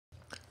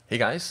Hey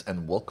guys,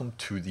 and welcome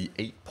to the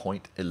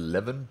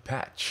 8.11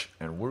 patch,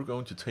 and we're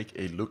going to take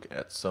a look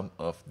at some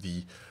of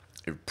the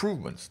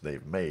improvements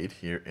they've made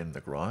here in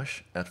the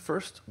garage. At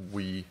first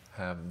we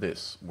have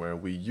this, where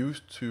we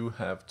used to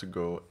have to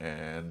go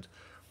and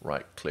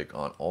right click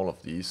on all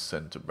of these,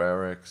 send to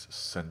barracks,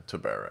 send to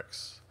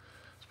barracks.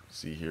 As we can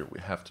see here, we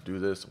have to do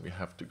this, we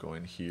have to go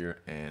in here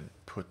and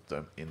put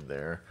them in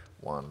there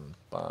one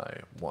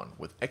by one.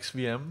 With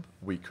XVM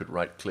we could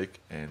right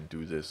click and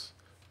do this,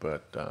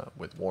 but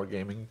with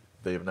Wargaming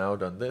they've now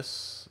done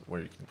this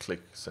where you can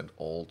click send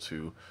all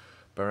to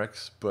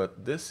barracks.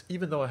 But this,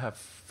 even though I have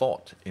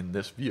fought in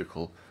this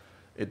vehicle,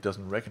 it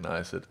doesn't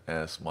recognize it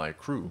as my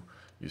crew.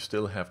 You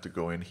still have to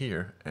go in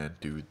here and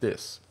do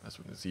this. As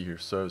we can see here,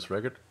 service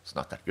record, it's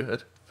not that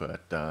good,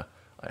 but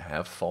I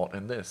have fought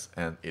in this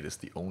and it is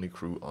the only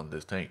crew on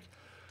this tank.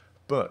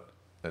 But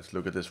let's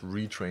look at this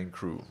retrain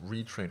crew.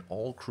 Retrain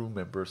all crew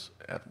members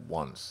at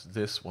once.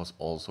 This was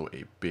also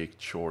a big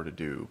chore to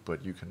do,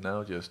 but you can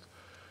now just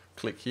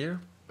click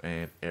here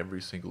and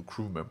every single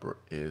crew member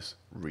is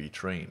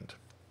retrained.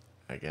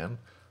 Again,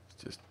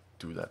 let's just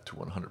do that to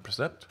 100%.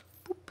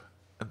 Boop,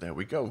 and there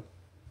we go.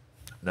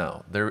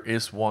 Now, there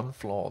is one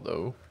flaw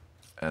though,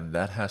 and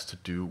that has to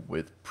do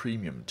with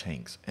premium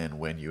tanks and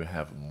when you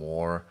have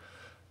more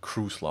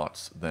crew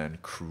slots than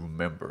crew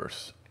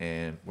members.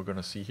 And we're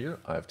gonna see here,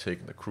 I've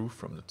taken the crew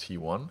from the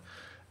T1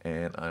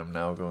 and I'm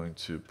now going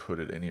to put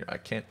it in here. I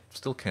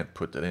still can't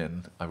put that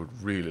in. I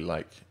would really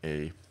like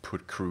a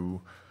put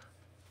crew,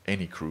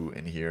 any crew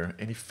in here,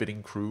 any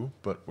fitting crew,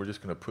 but we're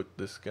just gonna put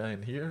this guy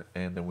in here,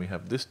 and then we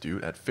have this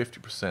dude at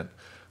 50%.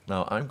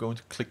 Now I'm going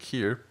to click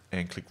here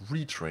and click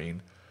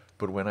retrain,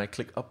 but when I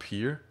click up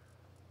here,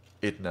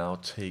 it now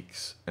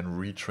takes and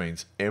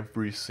retrains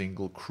every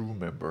single crew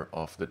member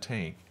of the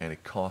tank, and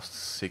it costs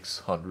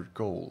 600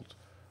 gold.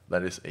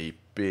 That is a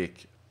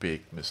big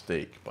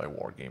mistake by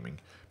Wargaming,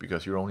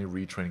 because you're only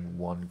retraining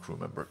one crew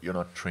member, you're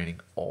not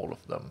training all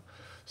of them.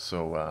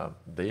 So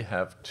they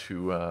have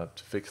to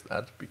fix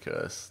that,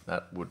 because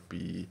that would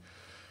be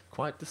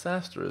quite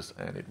disastrous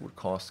and it would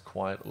cost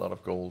quite a lot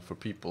of gold for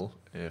people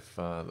if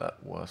that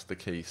was the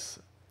case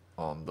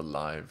on the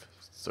live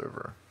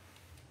server.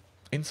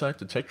 Inside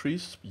the tech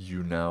trees,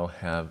 you now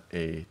have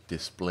a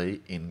display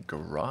in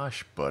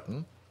garage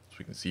button. As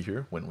we can see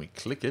here, when we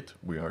click it,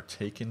 we are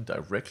taken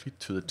directly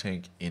to the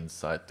tank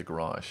inside the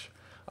garage.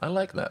 I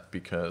like that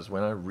because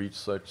when I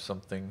research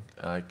something,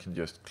 I can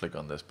just click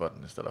on this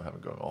button instead of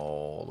having to go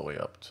all the way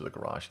up to the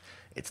garage.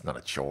 It's not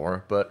a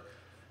chore, but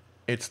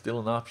it's still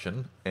an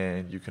option,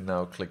 and you can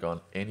now click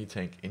on any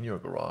tank in your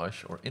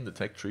garage or in the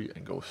tech tree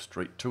and go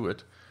straight to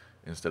it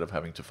instead of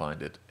having to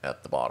find it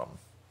at the bottom.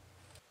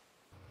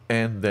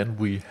 And then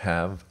we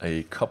have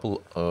a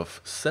couple of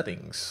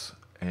settings,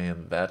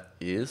 and that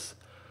is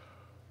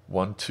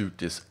one to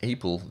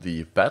disable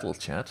the battle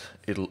chat.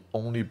 It'll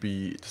only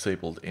be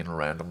disabled in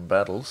random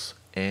battles,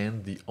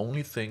 and the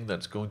only thing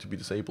that's going to be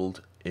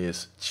disabled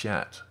is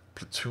chat.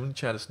 Platoon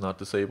chat is not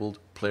disabled.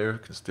 Player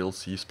can still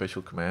see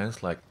special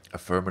commands like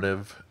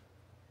affirmative,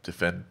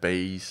 defend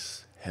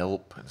base,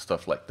 help, and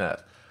stuff like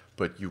that.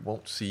 But you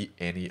won't see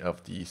any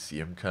of the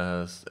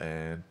CMCAs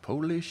and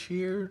Polish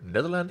here,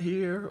 Netherlands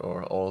here,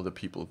 or all the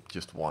people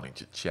just wanting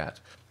to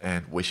chat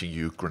and wishing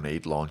you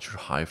grenade launcher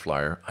high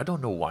flyer. I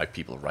don't know why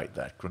people write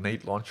that.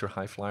 Grenade launcher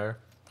high flyer?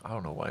 I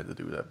don't know why they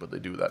do that, but they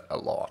do that a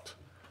lot.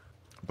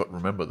 But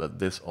remember that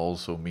this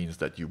also means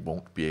that you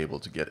won't be able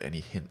to get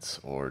any hints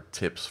or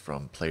tips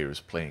from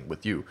players playing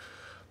with you.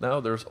 Now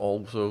there's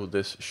also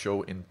this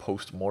show in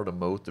post-mortem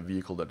mode the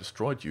vehicle that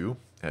destroyed you.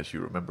 As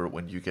you remember,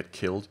 when you get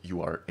killed,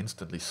 you are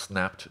instantly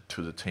snapped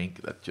to the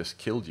tank that just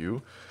killed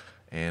you.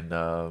 And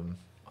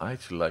I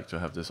actually like to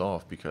have this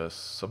off because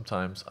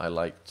sometimes I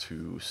like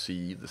to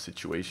see the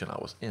situation I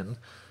was in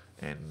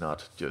and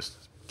not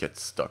just get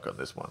stuck on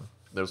this one.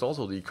 There's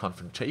also the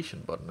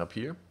confrontation button up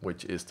here,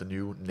 which is the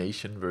new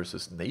nation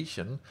versus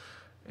nation.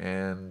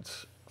 And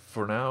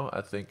for now,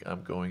 I think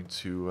I'm going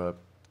to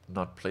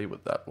not play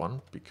with that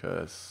one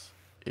because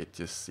it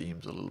just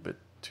seems a little bit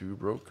too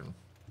broken.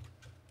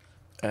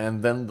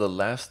 And then the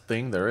last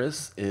thing there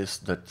is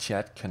the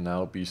chat can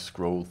now be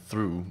scrolled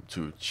through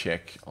to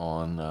check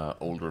on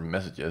older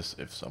messages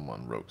if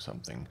someone wrote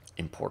something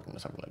important or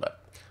something like that.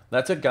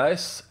 That's it,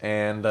 guys,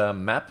 and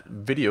map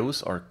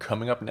videos are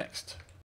coming up next.